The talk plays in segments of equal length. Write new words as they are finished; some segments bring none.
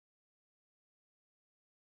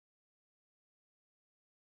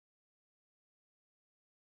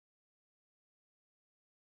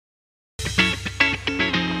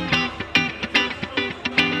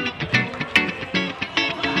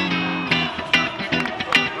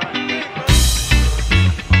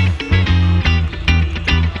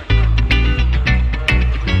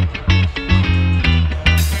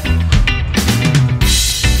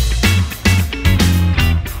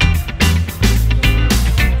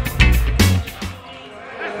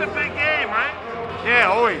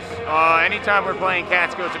anytime we're playing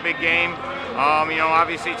Catskill, it's a big game. You know,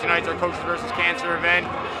 obviously tonight's our Coaches versus Cancer event,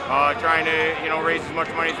 trying to, you know, raise as much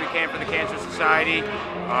money as we can for the Cancer Society.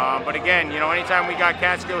 But again, you know, anytime we got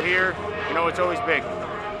Catskill here, you know, it's always big.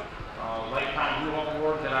 Lifetime Blue Hawk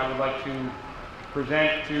Award that I would like to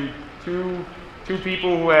present to two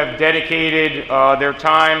people who have dedicated their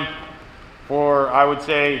time for, I would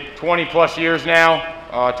say, 20 plus years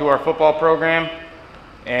now to our football program.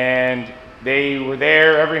 And they were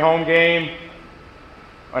there every home game,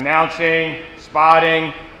 announcing,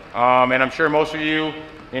 spotting, and I'm sure most of you,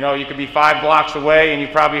 you know, you could be 5 blocks away and you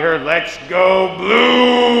probably heard, "Let's go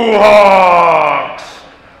Blue Hawks!"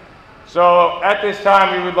 So at this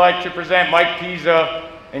time, we would like to present Mike Pisa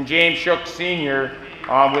and James Shook Sr.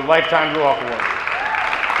 With Lifetime Blue Hawk Awards.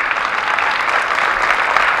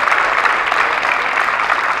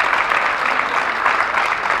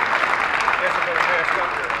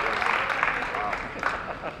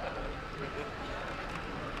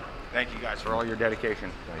 Thank you guys for all your dedication.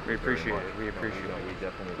 We appreciate it. We appreciate it. We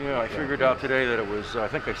definitely. Yeah, I figured out today that it was, I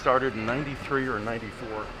think I started in '93 or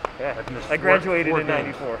 '94. Yeah. I graduated in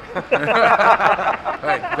 '94. Hey,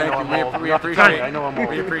 thank you. We appreciate it. I know I'm old.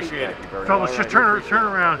 We appreciate it. Fellas, just turn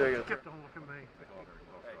around. Skip, don't look at me.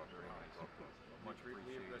 We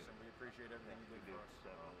appreciate everything you did for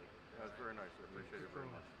us. That's very nice. I appreciate it very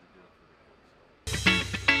much.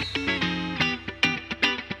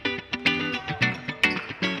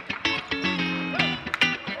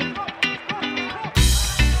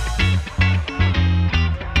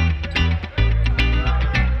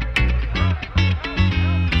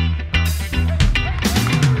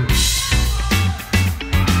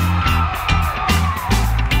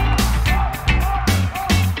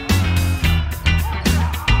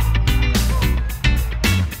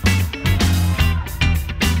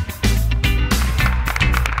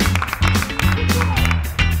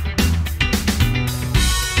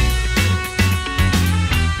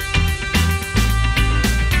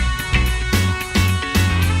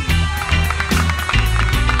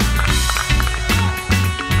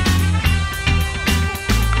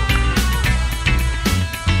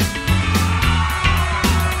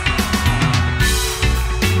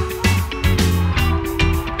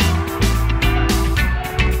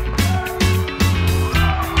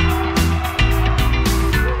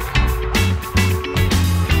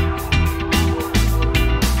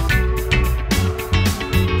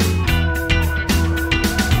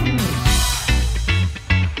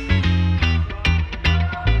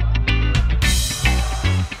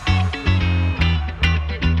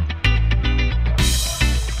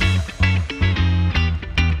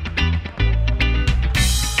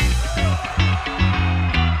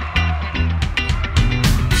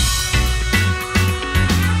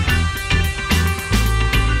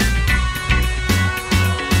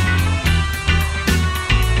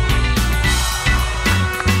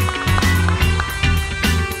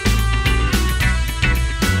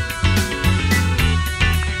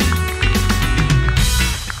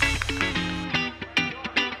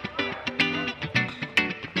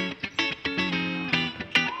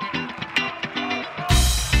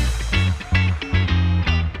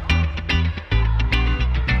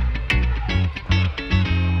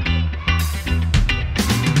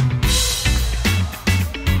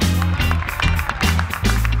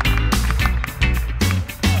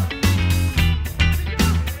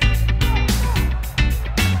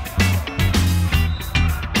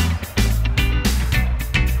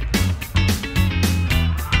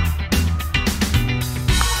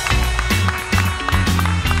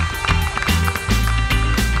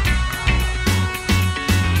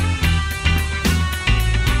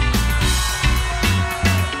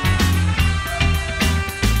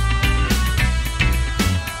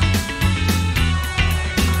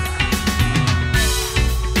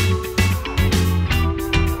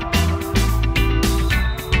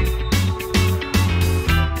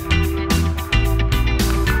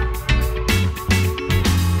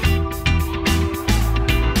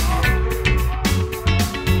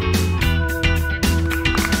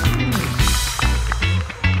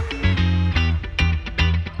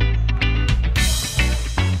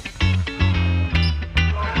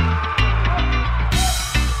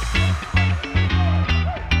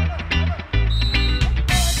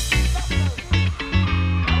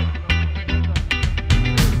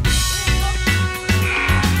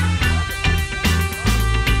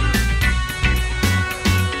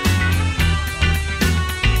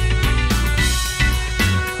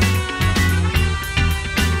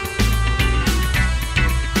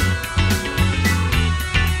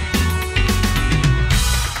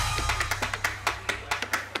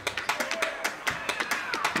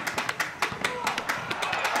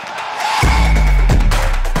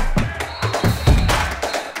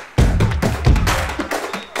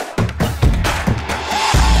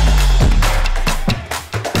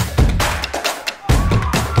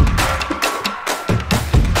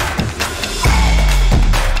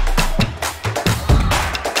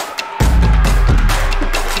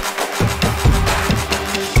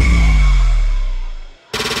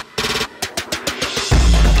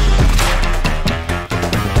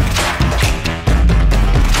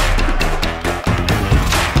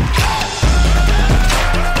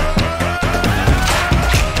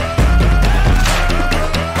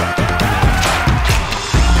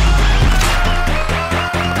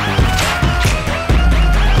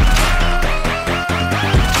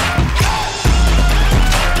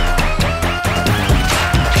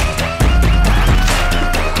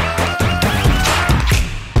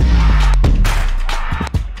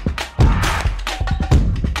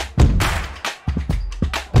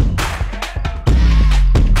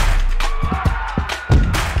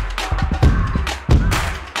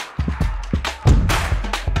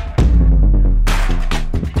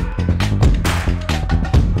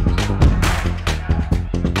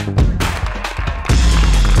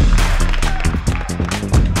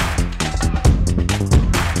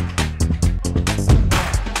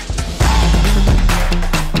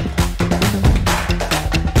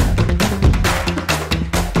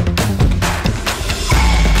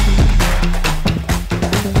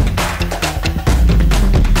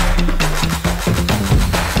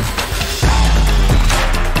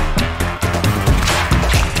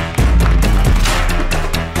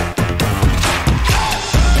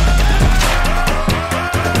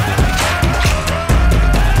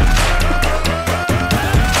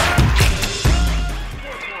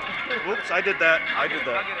 I did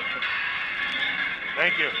that.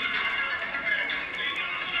 Thank you.